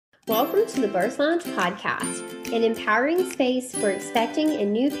Welcome to the Birth Lounge podcast, an empowering space for expecting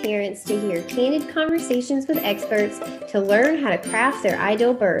and new parents to hear candid conversations with experts to learn how to craft their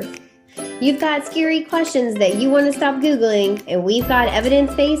ideal birth. You've got scary questions that you want to stop Googling, and we've got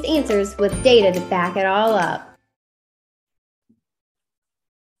evidence-based answers with data to back it all up.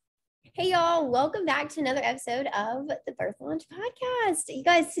 Hey y'all, welcome back to another episode of the Birth Launch Podcast. You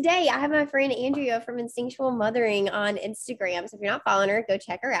guys, today I have my friend Andrea from Instinctual Mothering on Instagram. So if you're not following her, go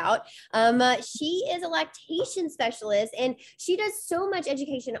check her out. She is a lactation specialist and she does so much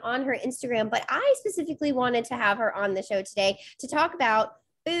education on her Instagram, but I specifically wanted to have her on the show today to talk about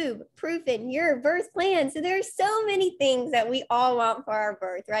Boob, proofing your birth plan. So there are so many things that we all want for our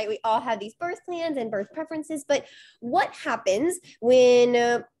birth, right? We all have these birth plans and birth preferences, but what happens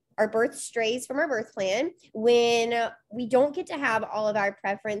when our birth strays from our birth plan, when we don't get to have all of our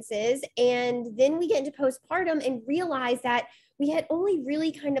preferences, and then we get into postpartum and realize that we had only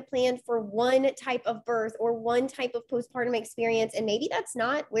really kind of planned for one type of birth or one type of postpartum experience, and maybe that's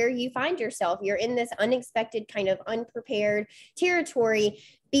not where you find yourself. You're in this unexpected kind of unprepared territory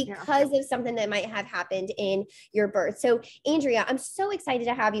because of something that might have happened in your birth. So Andrea, I'm so excited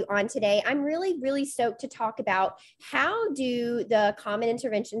to have you on today. I'm really stoked to talk about how do the common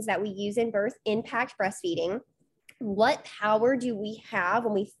interventions that we use in birth impact breastfeeding. What power do we have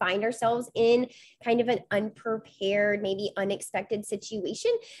when we find ourselves in kind of an unprepared, maybe unexpected situation?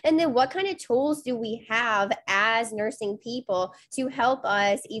 And then what kind of tools do we have as nursing people to help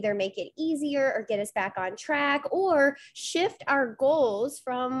us either make it easier or get us back on track or shift our goals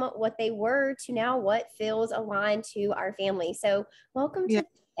from what they were to now what feels aligned to our family? So welcome to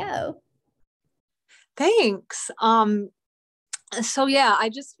the show. Thanks. I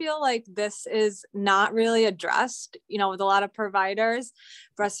just feel like this is not really addressed, with a lot of providers.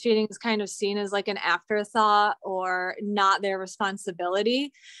 Breastfeeding is kind of seen as like an afterthought or not their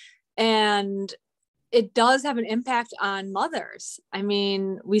responsibility. And it does have an impact on mothers. I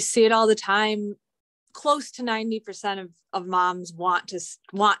mean, we see it all the time. Close to 90% of moms want to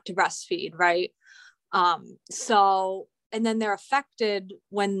breastfeed, right? And then they're affected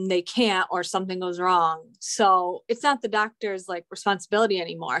when they can't or something goes wrong. So it's not the doctor's like responsibility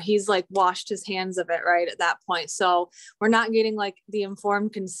anymore. He's like washed his hands of it right at that point. So we're not getting like the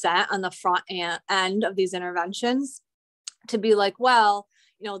informed consent on the front end of these interventions to be like, well,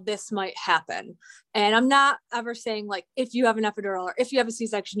 this might happen. And I'm not ever saying like, if you have an epidural or if you have a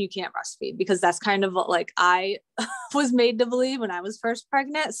C-section, you can't breastfeed, because that's kind of what like I was made to believe when I was first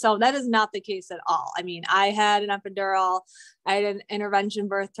pregnant. So that is not the case at all. I mean, I had an epidural, I had an intervention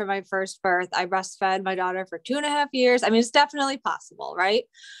birth for my first birth. I breastfed my daughter for 2.5 years. I mean, it's definitely possible, right?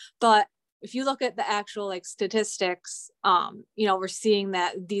 But if you look at the actual like statistics, we're seeing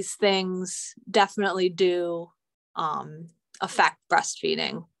that these things definitely do, affect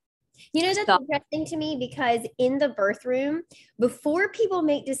breastfeeding. That's interesting to me, because in the birth room, before people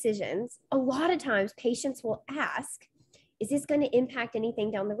make decisions, a lot of times patients will ask, is this going to impact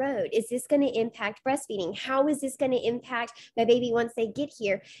anything down the road? Is this going to impact breastfeeding? How is this going to impact my baby once they get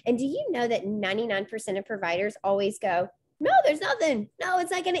here? And do you know that 99% of providers always go, no, there's nothing. No,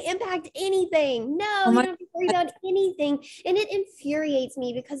 it's not going to impact anything. No, you don't have to worry about anything. And it infuriates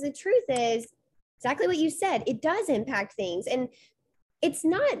me, because the truth is, exactly what you said, it does impact things. And it's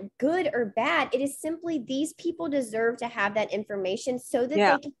not good or bad. It is simply these people deserve to have that information so that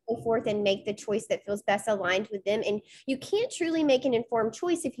they can go forth and make the choice that feels best aligned with them. And you can't truly make an informed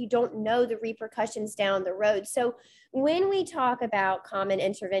choice if you don't know the repercussions down the road. So when we talk about common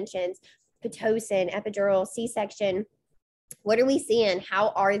interventions, Pitocin, epidural, C-section, what are we seeing?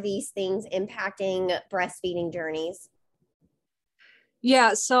 How are these things impacting breastfeeding journeys?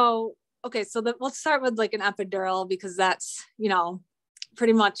 Yeah. So let's start with like an epidural, because that's,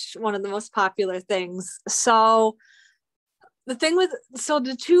 pretty much one of the most popular things. So the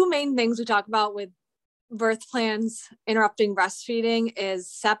two main things we talk about with birth plans interrupting breastfeeding is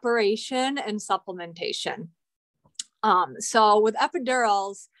separation and supplementation. So with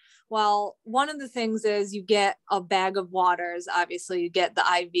epidurals, well, one of the things is you get a bag of waters. Obviously you get the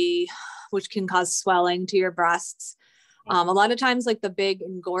IV, which can cause swelling to your breasts. A lot of times like the big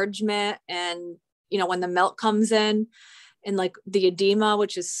engorgement and, when the milk comes in and like the edema,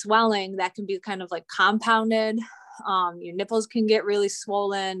 which is swelling, that can be kind of like compounded. Your nipples can get really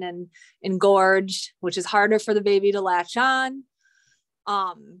swollen and engorged, which is harder for the baby to latch on.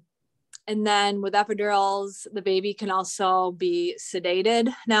 And then with epidurals, the baby can also be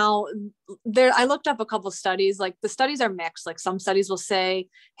sedated. Now, I looked up a couple studies, like the studies are mixed. Like some studies will say,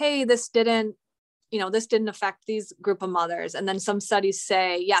 hey, this didn't affect these group of mothers. And then some studies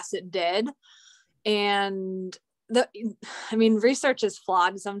say, yes, it did. And research is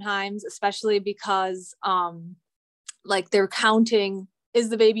flawed sometimes, especially because like they're counting, is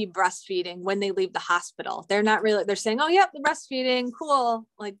the baby breastfeeding when they leave the hospital? They're not really, they're saying, oh, yep, the breastfeeding, cool,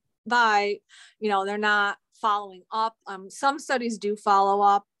 like, bye. They're not following up. Some studies do follow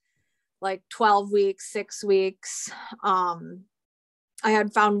up, like 12 weeks, 6 weeks. I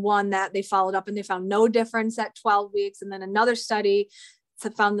had found one that they followed up and they found no difference at 12 weeks. And then another study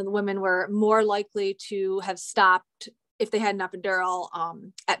found that the women were more likely to have stopped if they had an epidural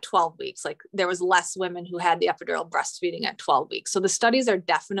at 12 weeks. Like there was less women who had the epidural breastfeeding at 12 weeks. So the studies are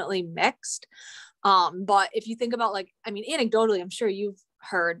definitely mixed. But if you think about anecdotally, I'm sure you've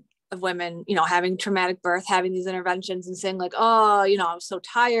heard of women, having traumatic birth, having these interventions and saying like, oh, I was so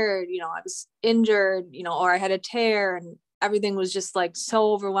tired, I was injured, or I had a tear and everything was just like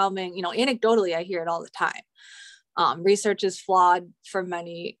so overwhelming. Anecdotally, I hear it all the time. Research is flawed for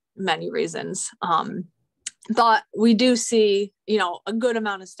many, many reasons. But we do see, a good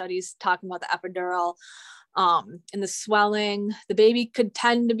amount of studies talking about the epidural, and the swelling. The baby could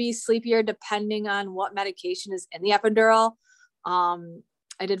tend to be sleepier depending on what medication is in the epidural.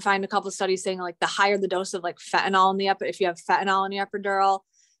 I did find a couple of studies saying like the higher the dose of like fentanyl in the if you have fentanyl in the epidural,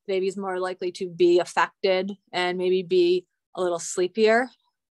 the baby's more likely to be affected and maybe be a little sleepier.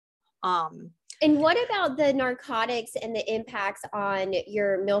 And what about the narcotics and the impacts on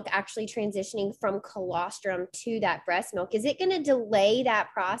your milk actually transitioning from colostrum to that breast milk? Is it going to delay that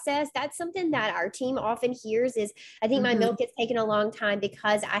process? That's something that our team often hears is, I think my milk has taken a long time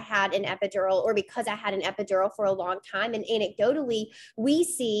because I had an epidural or because I had an epidural for a long time. And anecdotally, we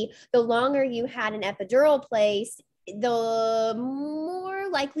see the longer you had an epidural placed, the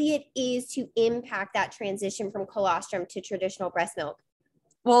more likely it is to impact that transition from colostrum to traditional breast milk.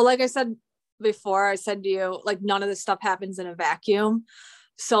 Well, like I said before, I said to you, like none of this stuff happens in a vacuum.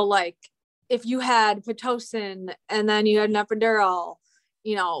 So like if you had Pitocin and then you had an epidural,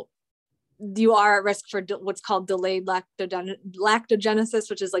 you are at risk for what's called delayed lactogenesis,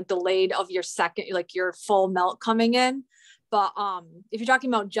 which is like delayed of your second, like your full milk coming in. But if you're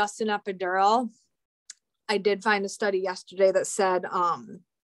talking about just an epidural, I did find a study yesterday that said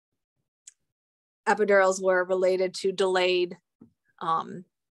epidurals were related to delayed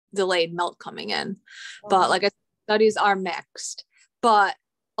milk coming in. But like I said, studies are mixed, but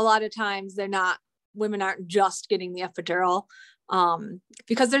a lot of times women aren't just getting the epidural,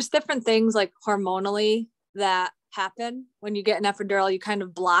 because there's different things like hormonally that happen when you get an epidural. You kind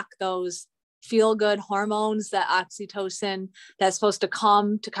of block those feel good hormones, that oxytocin that's supposed to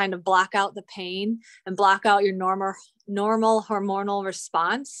come to kind of block out the pain and block out your normal hormonal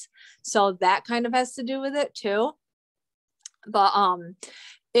response. So that kind of has to do with it too. But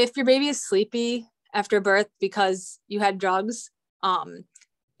if your baby is sleepy after birth because you had drugs,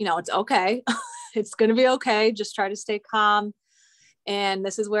 it's okay. It's going to be okay. Just try to stay calm. And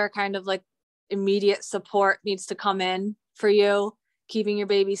this is where kind of like immediate support needs to come in for you, keeping your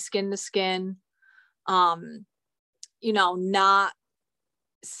baby skin to skin, not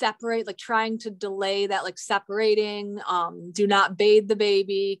separate, like trying to delay that, like separating, do not bathe the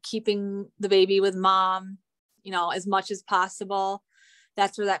baby, keeping the baby with mom, as much as possible.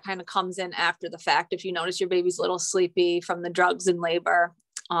 That's where that kind of comes in after the fact. If you notice your baby's a little sleepy from the drugs in labor,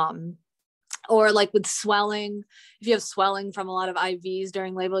 or like with swelling, if you have swelling from a lot of IVs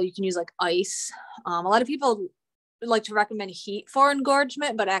during labor, you can use like ice. A lot of people like to recommend heat for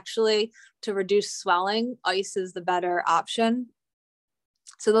engorgement, but actually to reduce swelling, ice is the better option.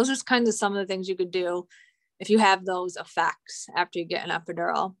 So those are just kind of some of the things you could do if you have those effects after you get an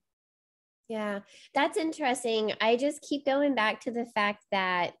epidural. Yeah, that's interesting. I just keep going back to the fact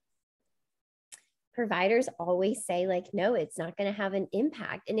that providers always say like, no, it's not going to have an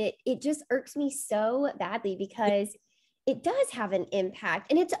impact. And it just irks me so badly because it does have an impact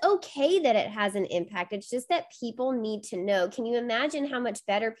and it's okay that it has an impact. It's just that people need to know. Can you imagine how much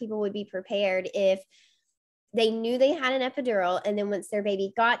better people would be prepared if they knew they had an epidural and then once their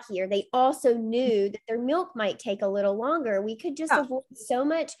baby got here, they also knew that their milk might take a little longer? We could just avoid so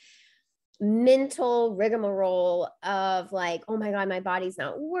much mental rigmarole of like, oh my God, my body's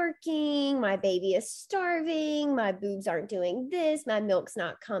not working. My baby is starving. My boobs aren't doing this. My milk's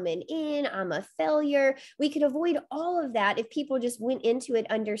not coming in. I'm a failure. We could avoid all of that if people just went into it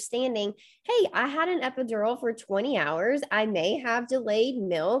understanding, hey, I had an epidural for 20 hours. I may have delayed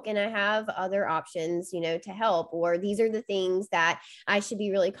milk and I have other options, to help, or these are the things that I should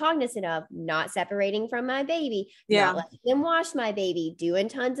be really cognizant of: not separating from my baby, not letting them wash my baby, doing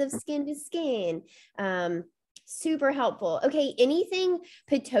tons of skin to skin. Super helpful. Okay. Anything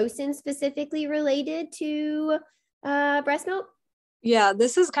Pitocin specifically related to breast milk? Yeah,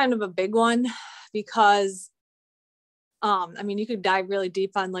 this is kind of a big one because I mean, you could dive really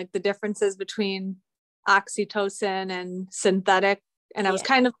deep on like the differences between oxytocin and synthetic. And I was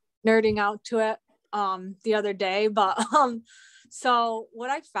kind of nerding out to it the other day, but so what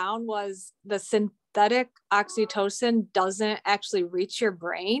I found was the synthetic oxytocin doesn't actually reach your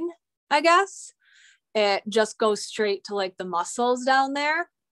brain, I guess. It just goes straight to like the muscles down there.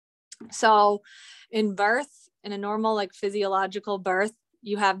 So in birth, in a normal like physiological birth,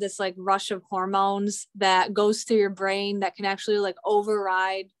 you have this like rush of hormones that goes through your brain that can actually like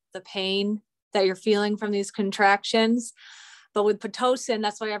override the pain that you're feeling from these contractions. But with Pitocin,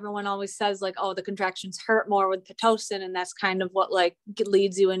 that's why everyone always says like, oh, the contractions hurt more with Pitocin. And that's kind of what like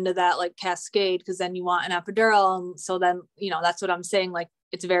leads you into that like cascade, because then you want an epidural. And so then, you know, that's what I'm saying. Like,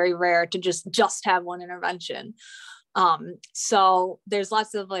 it's very rare to just have one intervention. So there's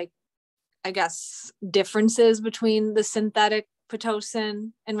lots of like, I guess, differences between the synthetic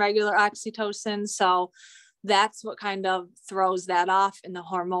Pitocin and regular oxytocin. So that's what kind of throws that off in the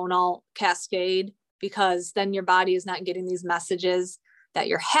hormonal cascade, because then your body is not getting these messages that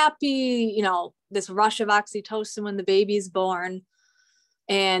you're happy, you know, this rush of oxytocin when the baby's born,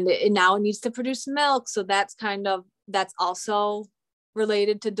 and now it needs to produce milk. So that's also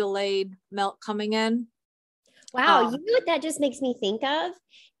related to delayed milk coming in. Wow, you know what that just makes me think of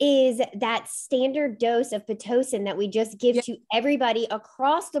is that standard dose of Pitocin that we just give to everybody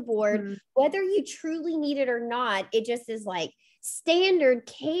across the board, whether you truly need it or not. It just is like standard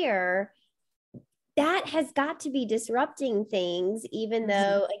care. That has got to be disrupting things, even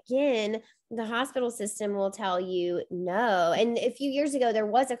though, again, the hospital system will tell you no. And a few years ago, there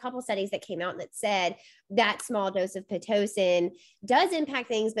was a couple studies that came out that said that small dose of Pitocin does impact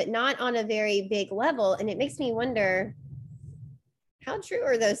things, but not on a very big level. And it makes me wonder, how true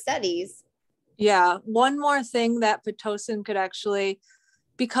are those studies? Yeah. One more thing that Pitocin could actually,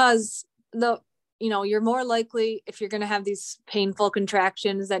 because you're more likely, if you're going to have these painful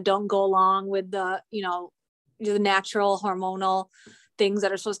contractions that don't go along with the natural hormonal things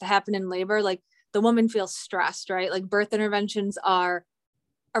that are supposed to happen in labor, like the woman feels stressed, right? Like birth interventions are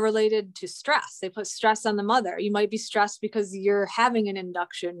related to stress. They put stress on the mother. You might be stressed because you're having an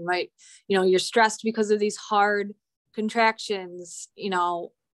induction, right? You're stressed because of these hard contractions,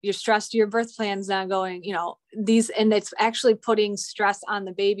 you're stressed your birth plan's not going, and it's actually putting stress on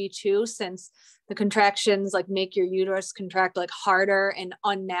the baby too, since the contractions like make your uterus contract like harder and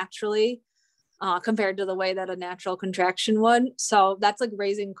unnaturally compared to the way that a natural contraction would. So that's like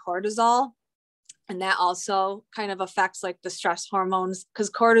raising cortisol. And that also kind of affects like the stress hormones, because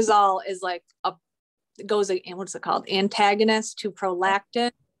cortisol is like what's it called? Antagonist to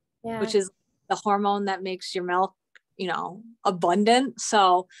prolactin, which is the hormone that makes your milk, abundant.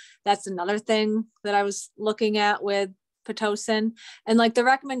 So that's another thing that I was looking at with Pitocin. And like the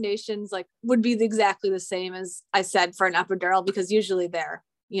recommendations like would be exactly the same as I said for an epidural, because usually they're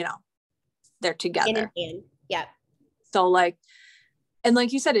together. Yeah. So like, and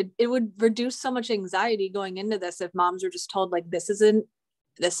like you said, it would reduce so much anxiety going into this if moms were just told like, this is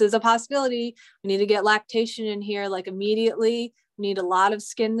a possibility. We need to get lactation in here like immediately. We need a lot of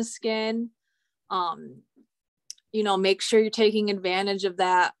skin to skin. Make sure you're taking advantage of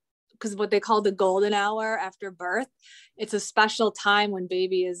that, because what they call the golden hour after birth, it's a special time when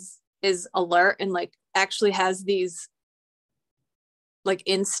baby is alert and like actually has these like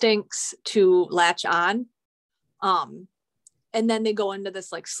instincts to latch on. And then they go into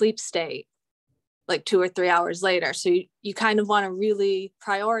this like sleep state like 2 or 3 hours later. So you kind of want to really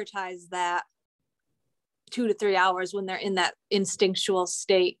prioritize that 2 to 3 hours when they're in that instinctual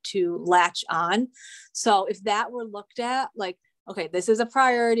state to latch on. So if that were looked at like, okay, this is a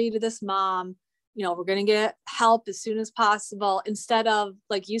priority to this mom, we're going to get help as soon as possible, instead of,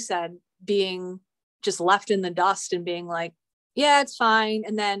 like you said, being just left in the dust and being like, yeah, it's fine.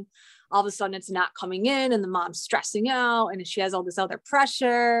 And then all of a sudden it's not coming in and the mom's stressing out and she has all this other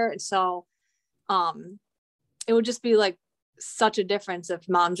pressure. And so it would just be like such a difference if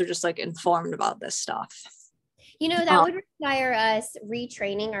moms are just like informed about this stuff. That would require us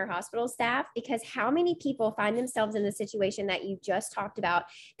retraining our hospital staff, because how many people find themselves in the situation that you just talked about,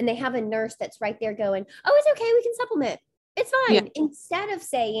 and they have a nurse that's right there going, oh, it's okay, we can supplement. It's fine. Yeah. Instead of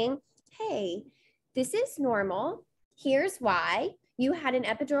saying, hey, this is normal. Here's why. You had an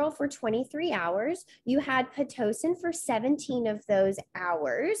epidural for 23 hours. You had Pitocin for 17 of those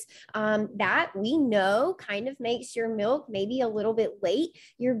hours. That we know kind of makes your milk maybe a little bit late.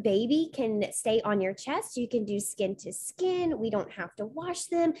 Your baby can stay on your chest. You can do skin to skin. We don't have to wash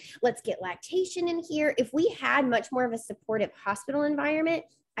them. Let's get lactation in here. If we had much more of a supportive hospital environment,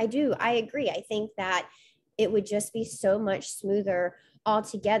 I agree. I think that it would just be so much smoother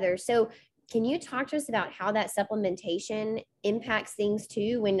altogether. So can you talk to us about how that supplementation impacts things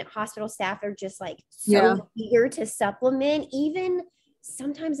too, when hospital staff are just like so eager to supplement, even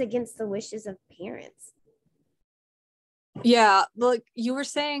sometimes against the wishes of parents? Yeah, like you were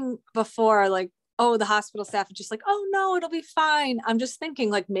saying before, like, oh, the hospital staff is just like, oh no, it'll be fine. I'm just thinking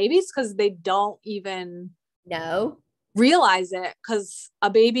like maybe it's because they don't even realize it, because a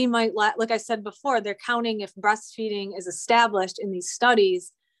baby might like I said before, they're counting if breastfeeding is established in these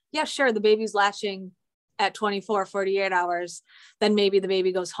studies. Yeah, sure, the baby's latching at 24, 48 hours. Then maybe the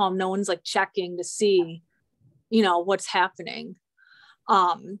baby goes home. No one's like checking to see, what's happening.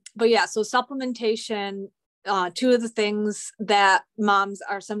 But yeah, so supplementation, two of the things that moms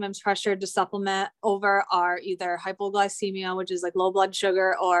are sometimes pressured to supplement over are either hypoglycemia, which is like low blood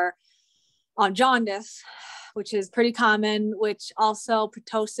sugar, or jaundice, which is pretty common, which also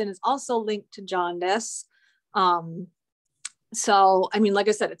Pitocin is also linked to jaundice. So, I mean, like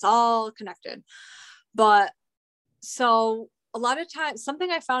I said, it's all connected. But so a lot of times,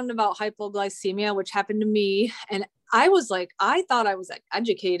 something I found about hypoglycemia, which happened to me, and I thought I was like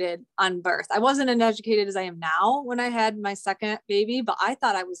educated on birth. I wasn't as educated as I am now when I had my second baby, but I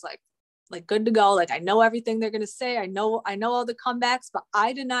thought I was like good to go. Like I know everything they're going to say. I know all the comebacks, but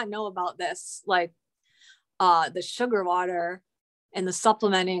I did not know about this. Like the sugar water and the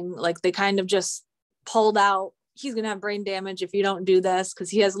supplementing, like they kind of just pulled out, he's going to have brain damage if you don't do this, because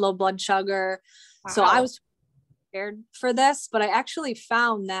he has low blood sugar. Wow. So I was prepared for this, but I actually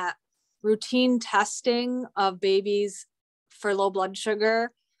found that routine testing of babies for low blood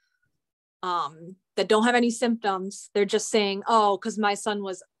sugar that don't have any symptoms, they're just saying, oh, because my son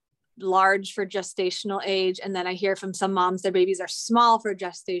was large for gestational age, and then I hear from some moms their babies are small for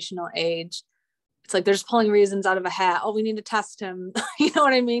gestational age. It's like they're just pulling reasons out of a hat. Oh, we need to test him. You know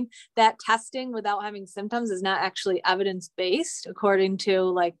what I mean? That testing without having symptoms is not actually evidence-based according to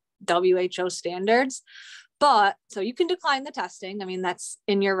like WHO standards. But so you can decline the testing. I mean, that's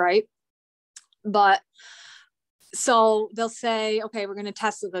in your right. But so they'll say, okay, we're going to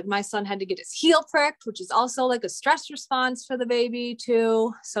test it. Like my son had to get his heel pricked, which is also like a stress response for the baby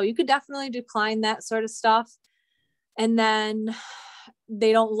too. So you could definitely decline that sort of stuff. And then when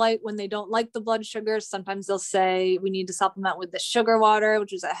they don't like the blood sugars, sometimes they'll say we need to supplement with the sugar water,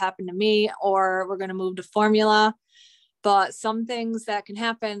 which is what happened to me, or we're going to move to formula. But some things that can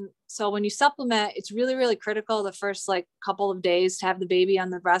happen. So when you supplement, it's really, really critical the first like couple of days to have the baby on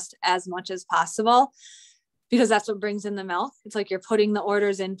the breast as much as possible, because that's what brings in the milk. It's like you're putting the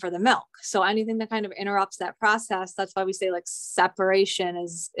orders in for the milk. So anything that kind of interrupts that process, that's why we say like separation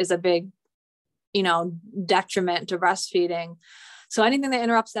is a big, detriment to breastfeeding. So anything that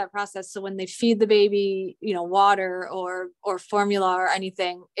interrupts that process. So when they feed the baby, water or formula or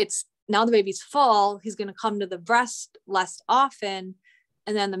anything, it's now the baby's full. He's going to come to the breast less often.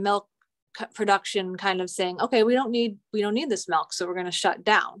 And then the milk production kind of saying, okay, we don't need this milk. So we're going to shut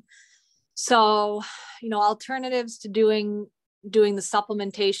down. So, alternatives to doing the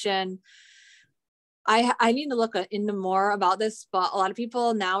supplementation, I need to look into more about this, but a lot of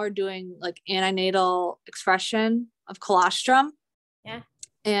people now are doing like antenatal expression of colostrum. Yeah.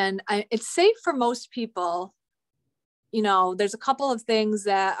 And it's safe for most people. There's a couple of things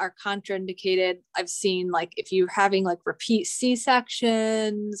that are contraindicated. I've seen like if you're having like repeat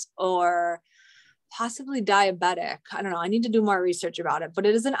C-sections or possibly diabetic. I don't know. I need to do more research about it, but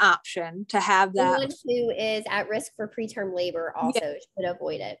it is an option to have that. Anyone who is at risk for preterm labor also should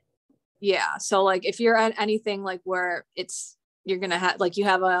avoid it. Yeah. So like if you're at anything like where you're going to have, like you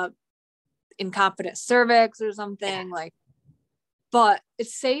have a incompetent cervix or something like, but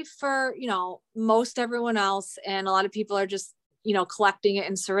it's safe for, most everyone else. And a lot of people are just, collecting it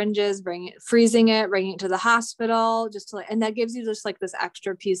in syringes, freezing it, bringing it to the hospital, and that gives you just like this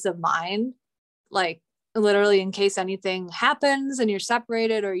extra peace of mind, like literally in case anything happens and you're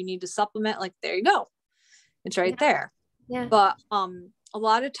separated or you need to supplement, like, there you go. It's right there. Yeah. But, a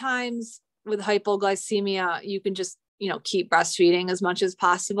lot of times with hypoglycemia, you can just, keep breastfeeding as much as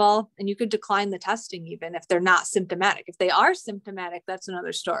possible. And you could decline the testing even if they're not symptomatic. If they are symptomatic, that's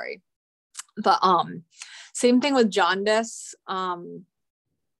another story. But same thing with jaundice. I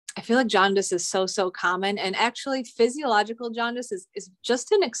feel like jaundice is so common, and actually physiological jaundice is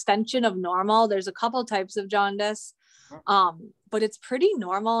just an extension of normal. There's a couple types of jaundice, but it's pretty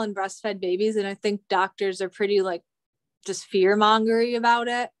normal in breastfed babies. And I think doctors are pretty like just fear-mongery about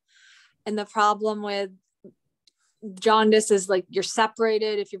it. And the problem with jaundice is like you're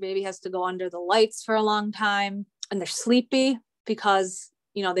separated if your baby has to go under the lights for a long time and they're sleepy because,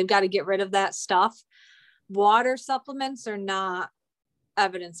 they've got to get rid of that stuff. Water supplements are not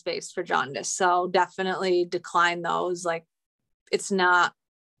evidence-based for jaundice. So definitely decline those. Like it's not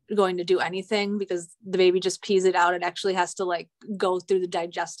going to do anything because the baby just pees it out. It actually has to like go through the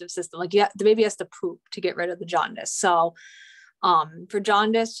digestive system. Like yeah, the baby has to poop to get rid of the jaundice. So for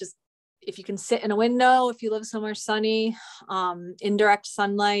jaundice, just if you can sit in a window, if you live somewhere sunny, indirect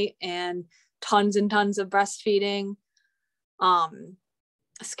sunlight and tons and tons of breastfeeding,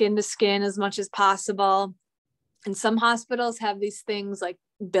 skin to skin as much as possible. And some hospitals have these things like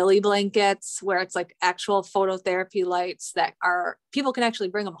Billy blankets where it's like actual phototherapy lights that are, people can actually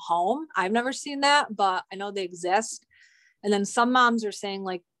bring them home. I've never seen that, but I know they exist. And then some moms are saying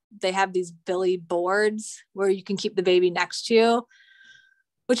like they have these Billy boards where you can keep the baby next to you,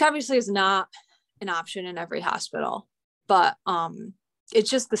 which obviously is not an option in every hospital, but it's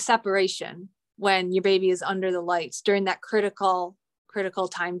just the separation when your baby is under the lights during that critical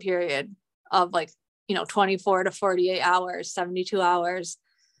time period of like, 24 to 48 hours, 72 hours.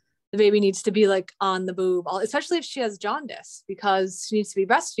 The baby needs to be like on the boob, especially if she has jaundice, because she needs to be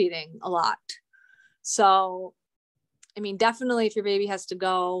breastfeeding a lot. So, I mean, definitely if your baby has to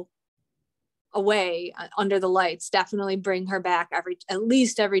go away under the lights, definitely bring her back at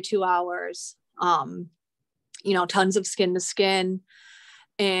least every 2 hours. Tons of skin to skin.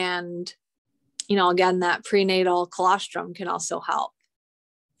 And, again, that prenatal colostrum can also help.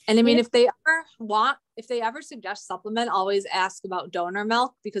 And I mean, if they ever suggest supplement, always ask about donor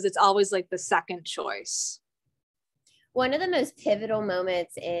milk because it's always like the second choice. One of the most pivotal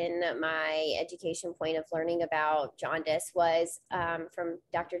moments in my education point of learning about jaundice was from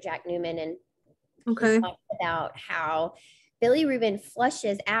Dr. Jack Newman. And he talked about how bilirubin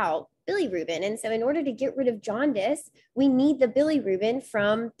flushes out bilirubin. And so in order to get rid of jaundice, we need the bilirubin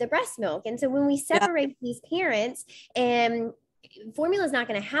from the breast milk. And so when we separate these parents, and formula is not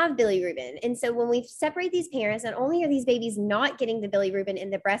going to have bilirubin. And so when we separate these parents, not only are these babies not getting the bilirubin in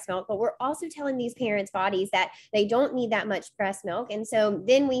the breast milk, but we're also telling these parents' bodies that they don't need that much breast milk. And so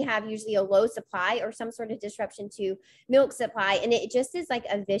then we have usually a low supply or some sort of disruption to milk supply. And it just is like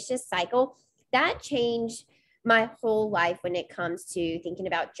a vicious cycle that changed my whole life when it comes to thinking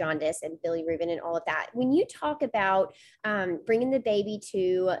about jaundice and bilirubin and all of that. When you talk about bringing the baby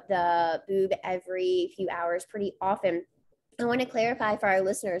to the boob every few hours pretty often, I want to clarify for our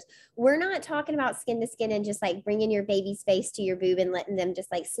listeners, we're not talking about skin to skin and just like bringing your baby's face to your boob and letting them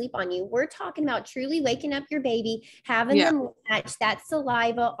just like sleep on you. We're talking about truly waking up your baby, having them latch. That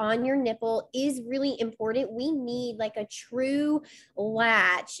saliva on your nipple is really important. We need like a true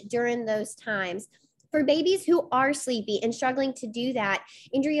latch during those times. For babies who are sleepy and struggling to do that,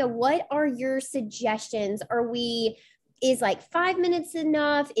 Andrea, what are your suggestions? Is like 5 minutes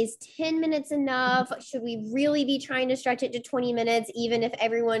enough? Is 10 minutes enough? Should we really be trying to stretch it to 20 minutes, even if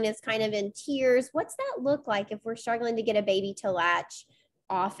everyone is kind of in tears? What's that look like if we're struggling to get a baby to latch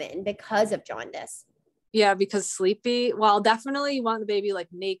often because of jaundice? Yeah, because sleepy, well, definitely you want the baby like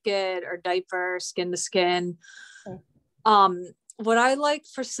naked or diaper, skin to skin. What I like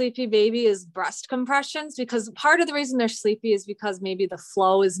for sleepy baby is breast compressions, because part of the reason they're sleepy is because maybe the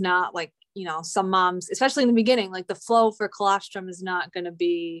flow is not like, some moms, especially in the beginning, like the flow for colostrum is not going to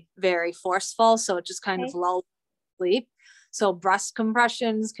be very forceful. So it just kind of lulls sleep. So breast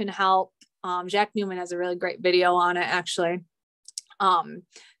compressions can help. Jack Newman has a really great video on it, actually.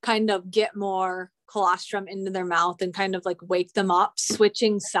 Kind of get more colostrum into their mouth and kind of like wake them up,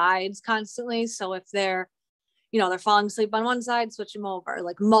 switching sides constantly. So if they're falling asleep on one side, switch them over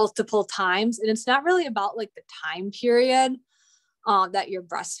like multiple times. And it's not really about like the time period that you're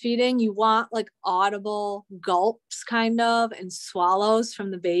breastfeeding. You want like audible gulps kind of and swallows from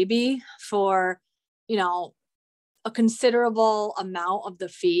the baby for, a considerable amount of the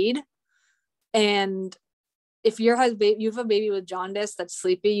feed. And if you have a baby with jaundice that's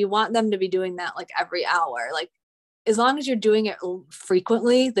sleepy, you want them to be doing that like every hour. Like as long as you're doing it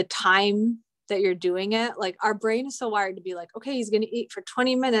frequently, the time that you're doing it, like our brain is so wired to be like, okay, he's going to eat for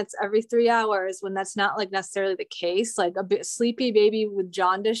 20 minutes every 3 hours, when that's not like necessarily the case. Like a sleepy baby with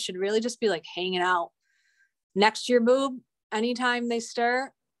jaundice should really just be like hanging out next to your boob. Anytime they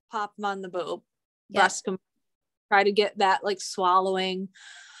stir, pop them on the boob. Breast try to get that like swallowing.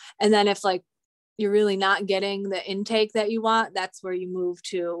 And then if like you're really not getting the intake that you want, that's where you move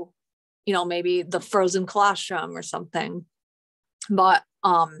to, maybe the frozen colostrum or something. But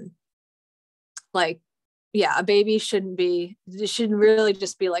a baby shouldn't really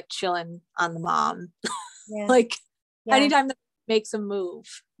just be like chilling on the mom. Anytime that makes them move,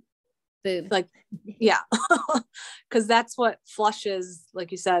 boob, because that's what flushes,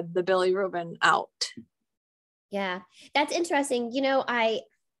 like you said, the bilirubin out. Yeah, that's interesting. I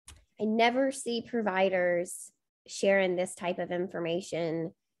never see providers sharing this type of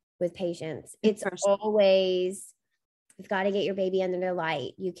information with patients. It's always we've got to get your baby under the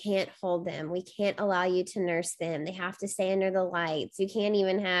light. You can't hold them. We can't allow you to nurse them. They have to stay under the lights. You can't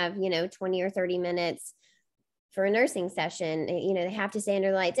even have, 20 or 30 minutes for a nursing session. They have to stay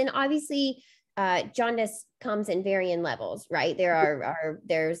under the lights. And obviously, jaundice comes in varying levels, right?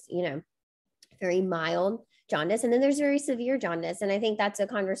 There's very mild jaundice, and then there's very severe jaundice. And I think that's a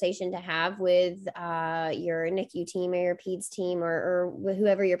conversation to have with your NICU team or your PEDS team, or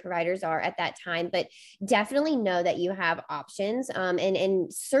whoever your providers are at that time. But definitely know that you have options,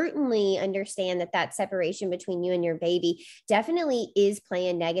 and certainly understand that separation between you and your baby definitely is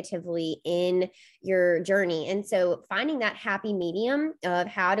playing negatively in your journey. And so finding that happy medium of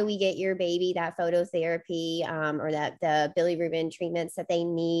how do we get your baby that phototherapy, or that the bilirubin treatments that they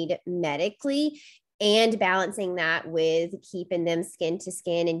need medically, and balancing that with keeping them skin to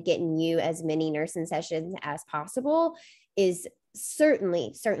skin and getting you as many nursing sessions as possible is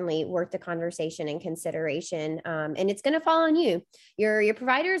certainly worth the conversation and consideration. And it's going to fall on you. Your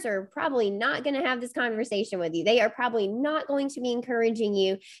providers are probably not going to have this conversation with you. They are probably not going to be encouraging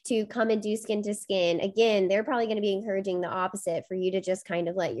you to come and do skin to skin. Again, they're probably going to be encouraging the opposite, for you to just kind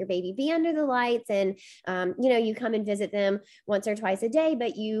of let your baby be under the lights, and you come and visit them once or twice a day,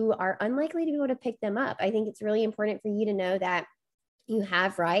 but you are unlikely to be able to pick them up. I think it's really important for you to know that you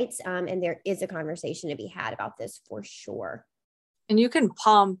have rights, and there is a conversation to be had about this for sure. And you can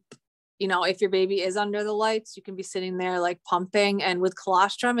pump, if your baby is under the lights, you can be sitting there like pumping. And with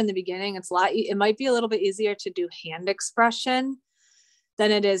colostrum in the beginning, it might be a little bit easier to do hand expression than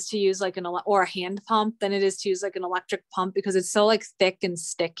it is to use like or a hand pump than it is to use like an electric pump, because it's so like thick and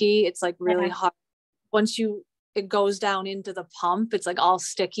sticky. It's like really hard. Once it goes down into the pump, it's like all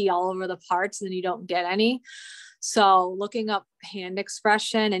sticky all over the parts, and then you don't get any. So looking up hand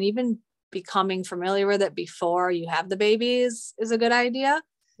expression and even becoming familiar with it before you have the babies is a good idea.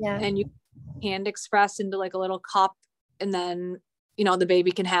 Yeah. And you hand express into like a little cup, and then, the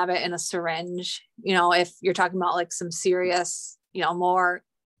baby can have it in a syringe, if you're talking about like some serious, more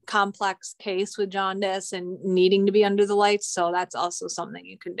complex case with jaundice and needing to be under the lights. So that's also something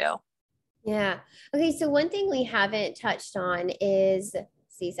you can do. Yeah. Okay. So one thing we haven't touched on is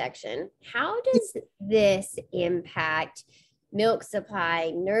C-section. How does this impact milk supply,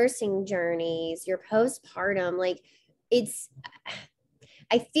 nursing journeys, your postpartum? Like,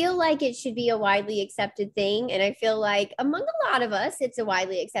 I feel like it should be a widely accepted thing. And I feel like among a lot of us, it's a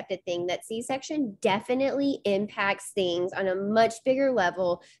widely accepted thing that C-section definitely impacts things on a much bigger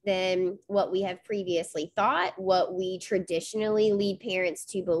level than what we have previously thought, what we traditionally lead parents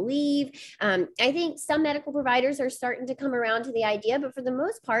to believe. I think some medical providers are starting to come around to the idea, but for the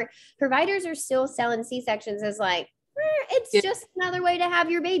most part, providers are still selling C-sections as like, it's just another way to have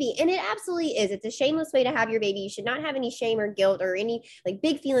your baby. And it absolutely is. It's a shameless way to have your baby. You should not have any shame or guilt or any like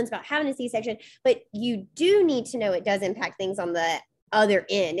big feelings about having a C-section, but you do need to know it does impact things on the other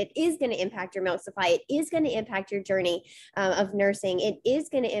end. It is going to impact your milk supply. It is going to impact your journey of nursing. It is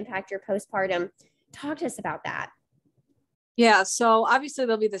going to impact your postpartum. Talk to us about that. Yeah. So obviously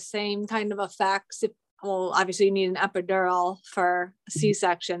there'll be the same kind of effects. Obviously you need an epidural for a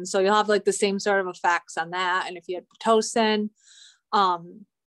C-section. So you'll have like the same sort of effects on that. And if you had Pitocin,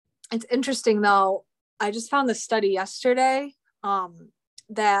 it's interesting though. I just found this study yesterday, so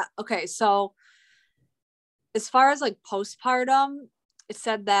as far as like postpartum, it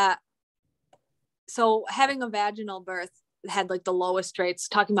said that, so having a vaginal birth had like the lowest rates,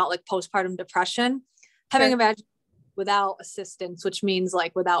 talking about like postpartum depression, having a vaginal without assistance, which means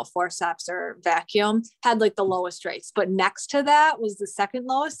like without forceps or vacuum, had like the lowest rates. But next to that was the second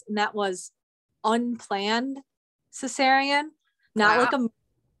lowest, and that was unplanned cesarean, not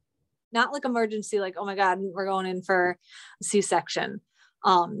like emergency, like, oh my God, we're going in for a C-section.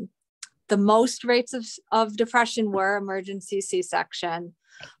 The most rates of depression were emergency C-section,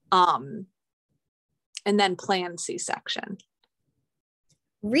 and then planned C-section.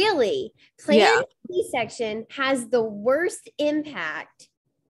 Really? Planned C-section has the worst impact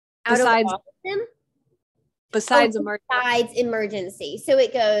out of all of them? Besides emergency. So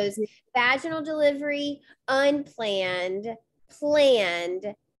it goes vaginal delivery, unplanned,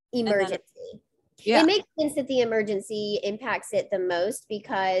 planned, emergency. It makes sense that the emergency impacts it the most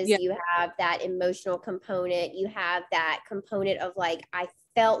because you have that emotional component. You have that component of like, I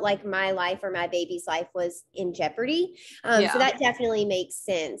felt like my life or my baby's life was in jeopardy. So that definitely makes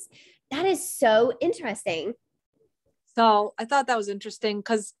sense. That is so interesting. So I thought that was interesting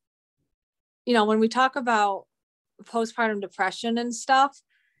because, when we talk about postpartum depression and stuff,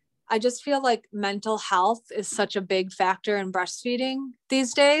 I just feel like mental health is such a big factor in breastfeeding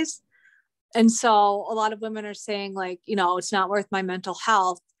these days. And so a lot of women are saying like, it's not worth my mental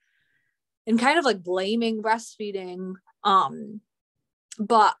health, and kind of like blaming breastfeeding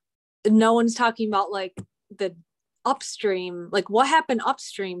But no one's talking about like the upstream, like what happened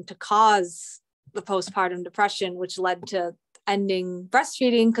upstream to cause the postpartum depression, which led to ending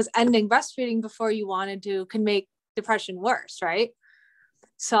breastfeeding, because ending breastfeeding before you wanted to can make depression worse, right?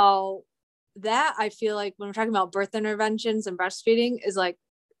 So that, I feel like when we're talking about birth interventions and breastfeeding is like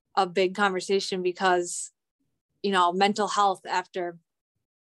a big conversation, because, you know, mental health after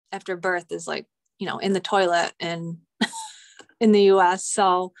birth is like, you know, in the toilet and in the US.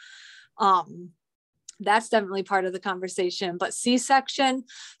 So that's definitely part of the conversation. But C-section,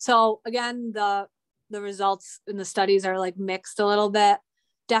 so again, the results in the studies are like mixed a little bit.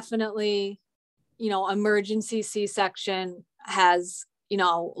 Definitely, you know, emergency C-section has, you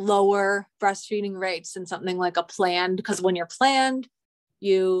know, lower breastfeeding rates than something like a planned, because when you're planned,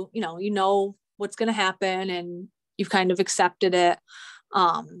 you know what's going to happen and you've kind of accepted it.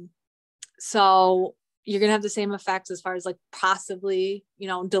 So you're going to have the same effects as far as like possibly, you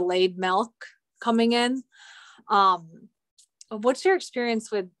know, delayed milk coming in. What's your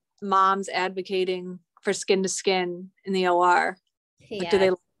experience with moms advocating for skin to skin in the OR? Yeah. Like, do they?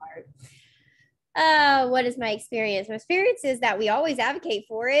 What is my experience? My experience is that we always advocate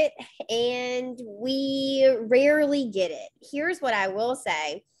for it and we rarely get it. Here's what I will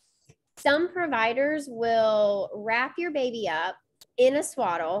say. Some providers will wrap your baby up in a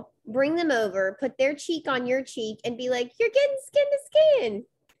swaddle, bring them over, put their cheek on your cheek and be like, you're getting skin to skin.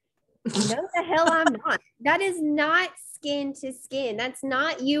 No, the hell I'm not. That is not skin to skin. That's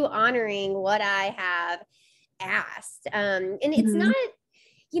not you honoring what I have asked. And it's not,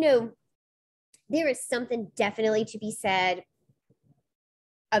 you know, there is something definitely to be said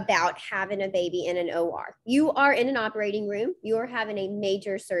about having a baby in an OR. You are in an operating room. You are having a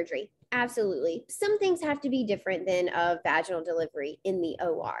major surgery. Absolutely. Some things have to be different than a vaginal delivery in the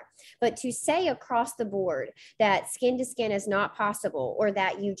OR. But to say across the board that skin to skin is not possible or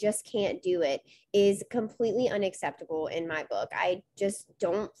that you just can't do it is completely unacceptable in my book. I just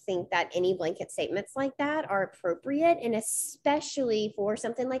don't think that any blanket statements like that are appropriate, and especially for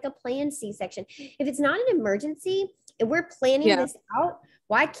something like a planned C-section. If it's not an emergency, if we're planning this out,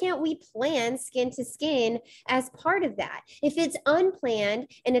 why can't we plan skin to skin as part of that? If it's unplanned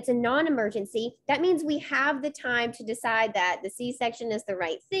and it's a non-emergency, that means we have the time to decide that the C-section is the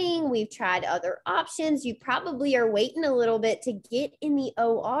right thing. We've tried other options. You probably are waiting a little bit to get in the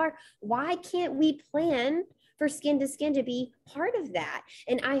OR. Why can't we plan for skin to skin to be part of that?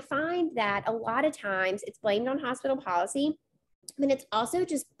 And I find that a lot of times it's blamed on hospital policy, but it's also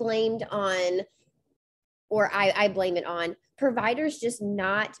just blamed on, or I blame it on, providers just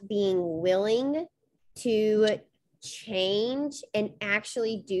not being willing to change and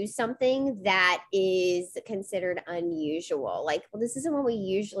actually do something that is considered unusual. Like, well, this isn't what we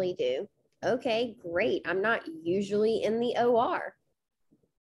usually do. Okay, great. I'm not usually in the OR.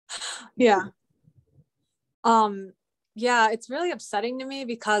 Yeah. Yeah, it's really upsetting to me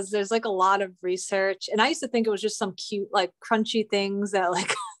because there's like a lot of research, and I used to think it was just some cute, like crunchy things that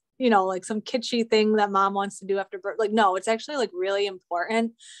like, you know, like some kitschy thing that mom wants to do after birth. Like, no, it's actually like really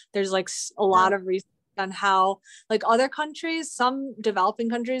important. There's like a lot of research on how like other countries, some developing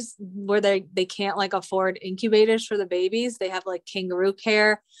countries where they can't like afford incubators for the babies, they have like kangaroo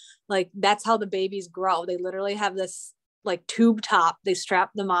care. Like that's how the babies grow. They literally have this like tube top they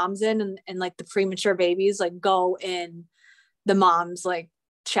strap the moms in, and like the premature babies like go in the mom's like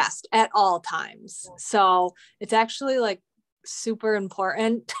chest at all times. So it's actually like super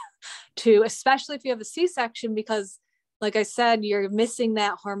important to, especially if you have a C-section, because like I said, you're missing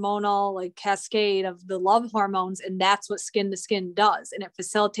that hormonal like cascade of the love hormones, and that's what skin to skin does. And it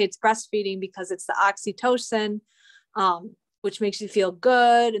facilitates breastfeeding because it's the oxytocin, which makes you feel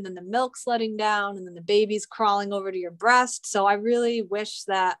good. And then the milk's letting down, and then the baby's crawling over to your breast. So I really wish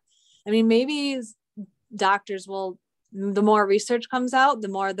that, I mean, maybe doctors will, the more research comes out, the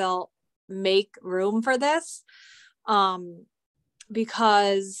more they'll make room for this.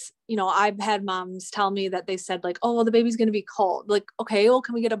 Because, you know, I've had moms tell me that they said like, oh, well, the baby's going to be cold. Like, okay, well,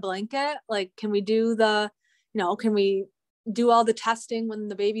 can we get a blanket? Like, can we do can we do all the testing when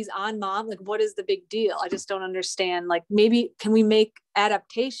the baby's on mom? Like, what is the big deal? I just don't understand. Like, maybe can we make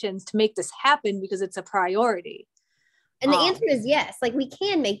adaptations to make this happen because it's a priority? And the answer is yes. Like, we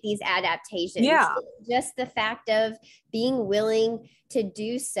can make these adaptations. Yeah. Just the fact of being willing to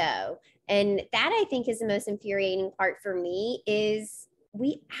do so. And that, I think, is the most infuriating part for me, is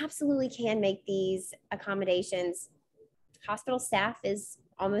we absolutely can make these accommodations. Hospital staff is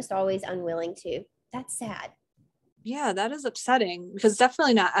almost always unwilling to. That's sad. Yeah, that is upsetting, because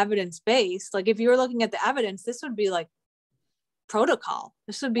definitely not evidence-based. Like, if you were looking at the evidence, this would be like protocol.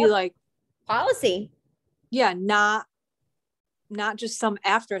 This would be like policy. Yeah, not not just some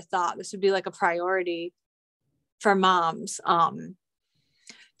afterthought. This would be like a priority for moms.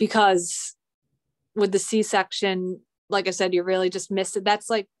 Because with the C-section, like I said, you really just miss it. That's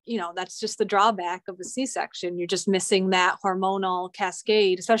like, that's just the drawback of the C-section. You're just missing that hormonal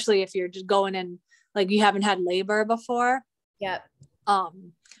cascade, especially if you're just going in, like you haven't had labor before. Yep.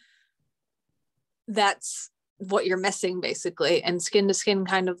 That's what you're missing basically. And skin to skin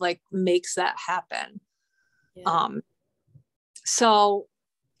kind of like makes that happen. Yeah. So,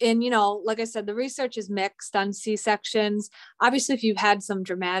 and, like I said, the research is mixed on C-sections. Obviously, if you've had some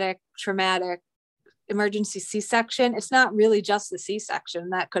traumatic emergency C-section, it's not really just the C-section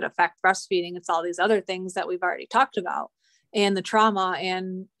that could affect breastfeeding. It's all these other things that we've already talked about, and the trauma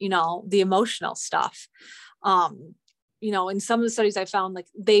and, the emotional stuff. In some of the studies I found, like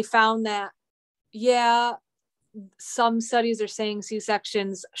they found that, yeah, some studies are saying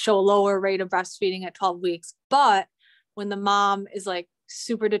C-sections show a lower rate of breastfeeding at 12 weeks, but when the mom is like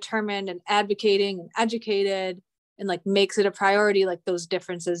super determined and advocating and educated and like makes it a priority, like those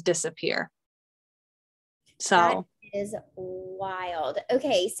differences disappear. So that is wild.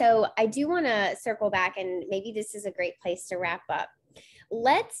 Okay, so I do want to circle back, and maybe this is a great place to wrap up.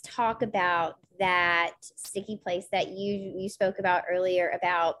 Let's talk about that sticky place that you spoke about earlier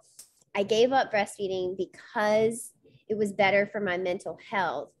about I gave up breastfeeding because it was better for my mental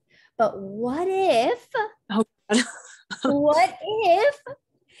health. But what if what if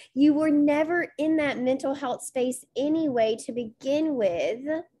you were never in that mental health space anyway to begin with,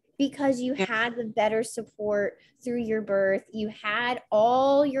 because you had the better support through your birth, you had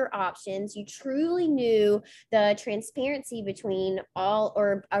all your options, you truly knew the transparency between all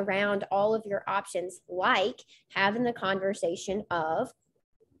or around all of your options, like having the conversation of,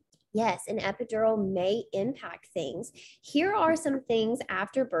 yes, an epidural may impact things. Here are some things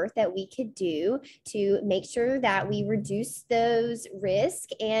after birth that we could do to make sure that we reduce those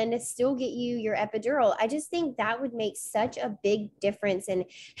risks and still get you your epidural. I just think that would make such a big difference and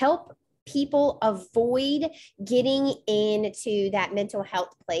help people avoid getting into that mental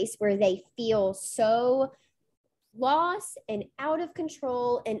health place where they feel so lost and out of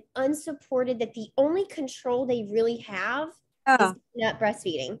control and unsupported that the only control they really have is not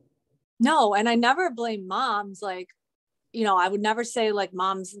breastfeeding. No, and I never blame moms. Like, I would never say like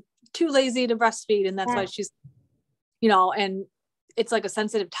mom's too lazy to breastfeed and that's why she's, and it's like a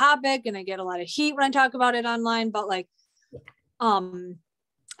sensitive topic and I get a lot of heat when I talk about it online, but like,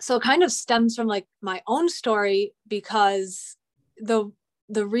 so it kind of stems from like my own story, because the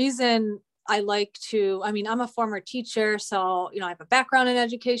reason I'm a former teacher, so, I have a background in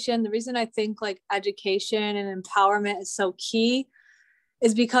education. The reason I think like education and empowerment is so key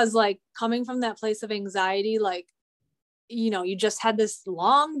is because like coming from that place of anxiety, like, you just had this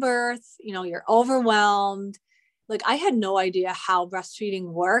long birth, you're overwhelmed. Like I had no idea how breastfeeding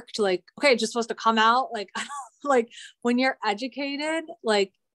worked. Like, okay, it's just supposed to come out. Like, like when you're educated,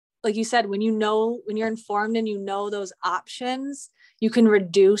 like you said, when you're informed and those options, you can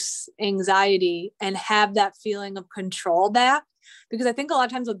reduce anxiety and have that feeling of control back. Because I think a lot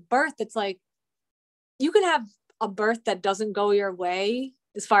of times with birth, it's like, you can have a birth that doesn't go your way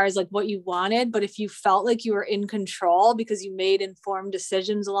as far as like what you wanted, but if you felt like you were in control because you made informed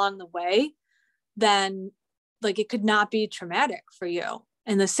decisions along the way, then like it could not be traumatic for you.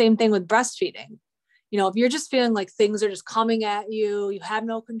 And the same thing with breastfeeding. If you're just feeling like things are just coming at you, you have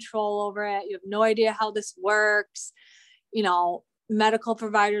no control over it, you have no idea how this works, medical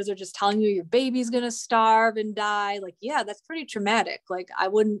providers are just telling you your baby's going to starve and die. Like, yeah, that's pretty traumatic. Like I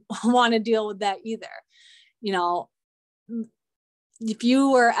wouldn't want to deal with that either. If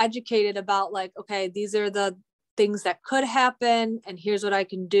you were educated about like, okay, these are the things that could happen and here's what I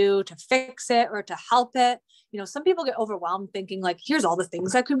can do to fix it or to help it. Some people get overwhelmed thinking like, here's all the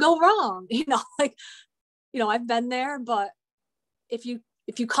things that could go wrong. Like, I've been there, but if you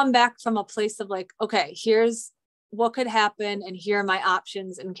come back from a place of like, okay, here's what could happen and here are my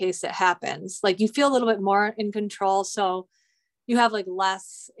options in case it happens, like you feel a little bit more in control. So you have like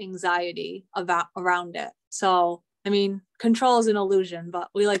less anxiety around it. So, control is an illusion, but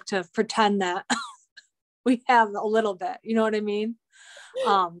we like to pretend that we have a little bit, you know what I mean?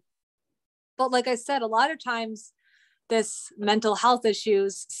 But like I said, a lot of times this mental health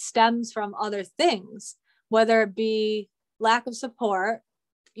issues stems from other things, whether it be lack of support,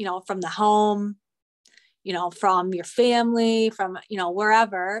 from the home, from your family, from,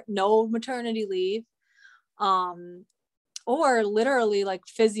 wherever, no maternity leave, or literally like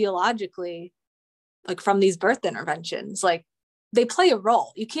physiologically, like from these birth interventions, like they play a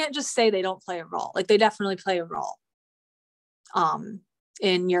role. You can't just say they don't play a role. Like they definitely play a role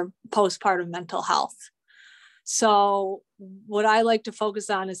in your postpartum mental health. So what I like to focus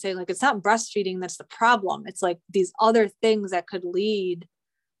on is saying, like, it's not breastfeeding that's the problem. It's like these other things that could lead,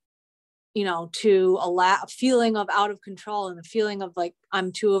 to a feeling of out of control and a feeling of like,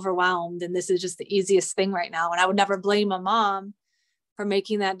 I'm too overwhelmed and this is just the easiest thing right now. And I would never blame a mom for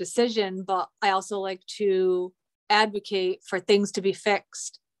making that decision. But I also like to advocate for things to be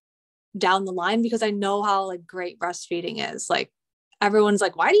fixed down the line, because I know how like great breastfeeding is. Like, everyone's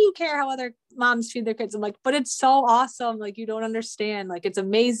like, why do you care how other moms feed their kids? I'm like, but it's so awesome. Like, you don't understand. Like, it's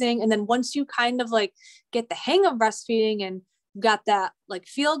amazing. And then once you kind of like get the hang of breastfeeding and got that like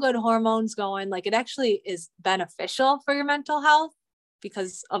feel good hormones going, like it actually is beneficial for your mental health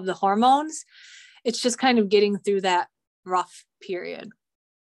because of the hormones. It's just kind of getting through that rough period.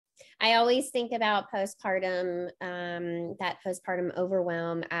 I always think about postpartum, that postpartum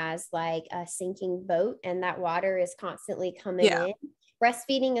overwhelm as like a sinking boat, and that water is constantly coming in.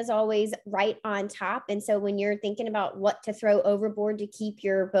 Breastfeeding is always right on top. And so when you're thinking about what to throw overboard to keep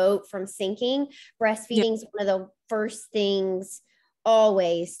your boat from sinking, breastfeeding is one of the first things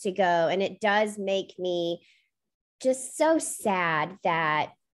always to go. And it does make me just so sad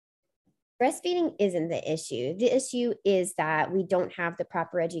that breastfeeding isn't the issue. The issue is that we don't have the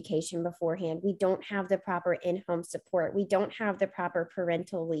proper education beforehand. We don't have the proper in-home support. We don't have the proper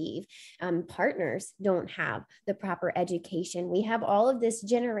parental leave. Partners don't have the proper education. We have all of this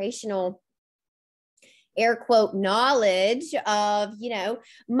generational air quote knowledge of,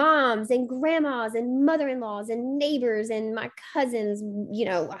 moms and grandmas and mother-in-laws and neighbors and my cousins,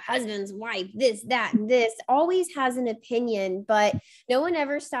 husband's wife, this, that, and this always has an opinion, but no one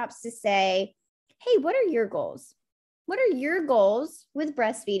ever stops to say, hey, what are your goals? What are your goals with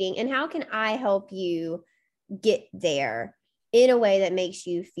breastfeeding? And how can I help you get there in a way that makes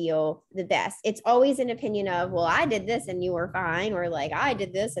you feel the best? It's always an opinion of, well, I did this and you were fine, or like, I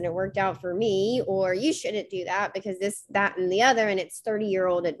did this and it worked out for me, or you shouldn't do that because this, that, and the other. And it's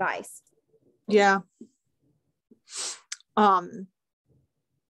 30-year-old advice. Yeah.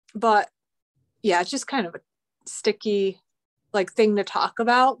 But yeah, it's just kind of a sticky like thing to talk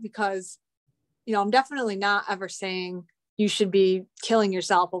about, because, I'm definitely not ever saying you should be killing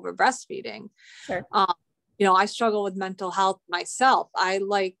yourself over breastfeeding. Sure. I struggle with mental health myself. I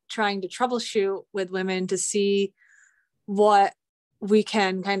like trying to troubleshoot with women to see what we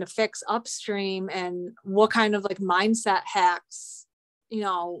can kind of fix upstream and what kind of like mindset hacks,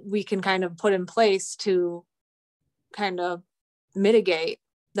 we can kind of put in place to kind of mitigate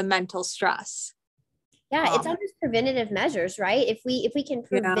the mental stress. Yeah, it's almost preventative measures, right? If we can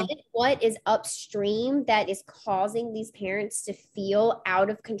prevent what is upstream that is causing these parents to feel out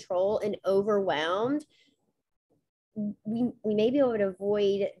of control and overwhelmed, we may be able to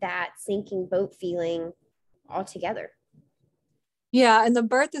avoid that sinking boat feeling altogether. Yeah, and the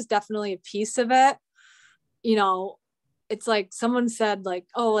birth is definitely a piece of it. It's like someone said like,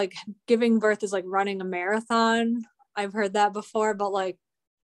 oh, like giving birth is like running a marathon. I've heard that before, but like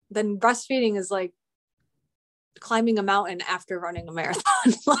then breastfeeding is like climbing a mountain after running a marathon.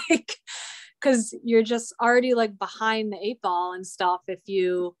 Like, because you're just already like behind the 8 ball and stuff if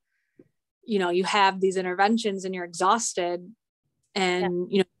you have these interventions and you're exhausted and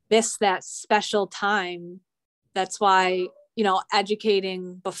miss that special time. That's why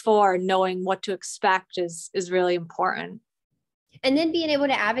educating before, knowing what to expect is really important. And then being able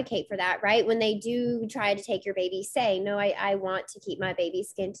to advocate for that, right? When they do try to take your baby, say, no, I want to keep my baby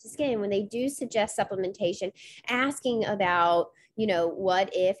skin to skin. When they do suggest supplementation, asking about,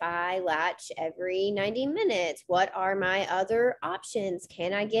 what if I latch every 90 minutes? What are my other options?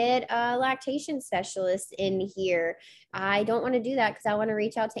 Can I get a lactation specialist in here? I don't want to do that because I want to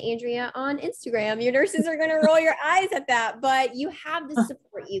reach out to Andrea on Instagram. Your nurses are going to roll your eyes at that, but you have the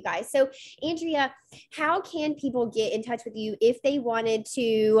support, you guys. So Andrea, how can people get in touch with you if they wanted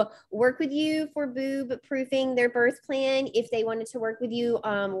to work with you for boob proofing their birth plan, if they wanted to work with you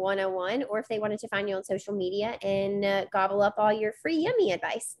one-on-one, or if they wanted to find you on social media and gobble up all your free yummy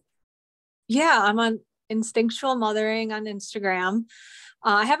advice? Yeah, I'm on Instinctual Mothering on Instagram.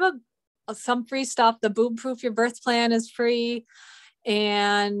 I have some free stuff. The Boob Proof Your Birth Plan is free.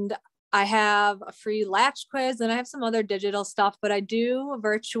 And I have a free latch quiz and I have some other digital stuff, but I do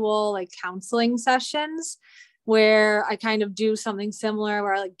virtual like counseling sessions where I kind of do something similar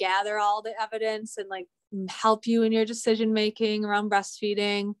where I like gather all the evidence and like help you in your decision making around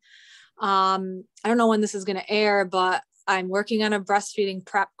breastfeeding. I don't know when this is going to air, but I'm working on a breastfeeding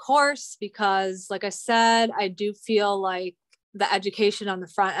prep course because, like I said, I do feel like the education on the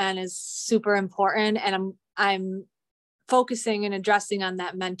front end is super important, and I'm focusing and addressing on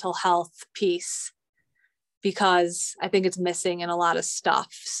that mental health piece. because I think it's missing in a lot of stuff.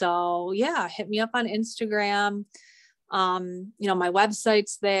 So yeah, hit me up on Instagram. My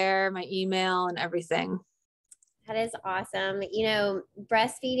website's there, my email and everything. That is awesome.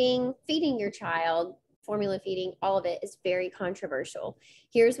 Breastfeeding, feeding your child, formula feeding, all of it is very controversial.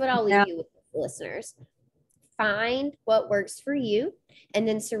 Here's what I'll leave you with, listeners. Find what works for you and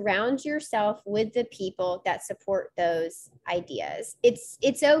then surround yourself with the people that support those ideas.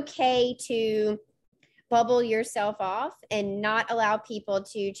 It's okay to bubble yourself off and not allow people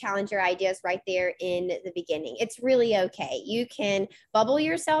to challenge your ideas right there in the beginning. It's really okay. You can bubble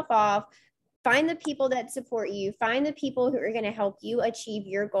yourself off, find the people that support you, find the people who are going to help you achieve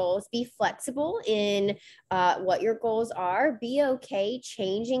your goals, be flexible in what your goals are, be okay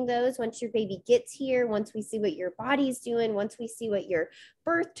changing those once your baby gets here, once we see what your body's doing, once we see what your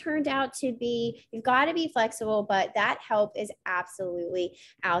birth turned out to be. You've got to be flexible, but that help is absolutely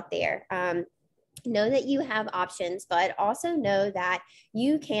out there. Know that you have options, but also know that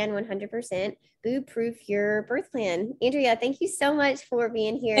you can 100% boob proof your birth plan. Andrea, thank you so much for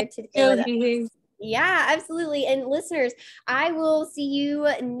being here today with us. Yeah, absolutely. And listeners, I will see you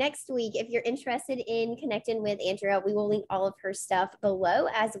next week. If you're interested in connecting with Andrea, we will link all of her stuff below,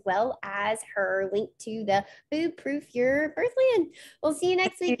 as well as her link to the Boob Proof Your Birth Plan. We'll see you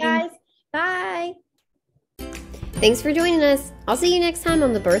next week, guys. Bye. Thanks for joining us. I'll see you next time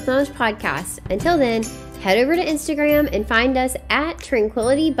on the Birth Lounge podcast. Until then, head over to Instagram and find us at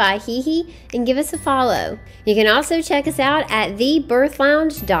Tranquility by Hihi and give us a follow. You can also check us out at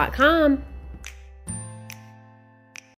thebirthlounge.com.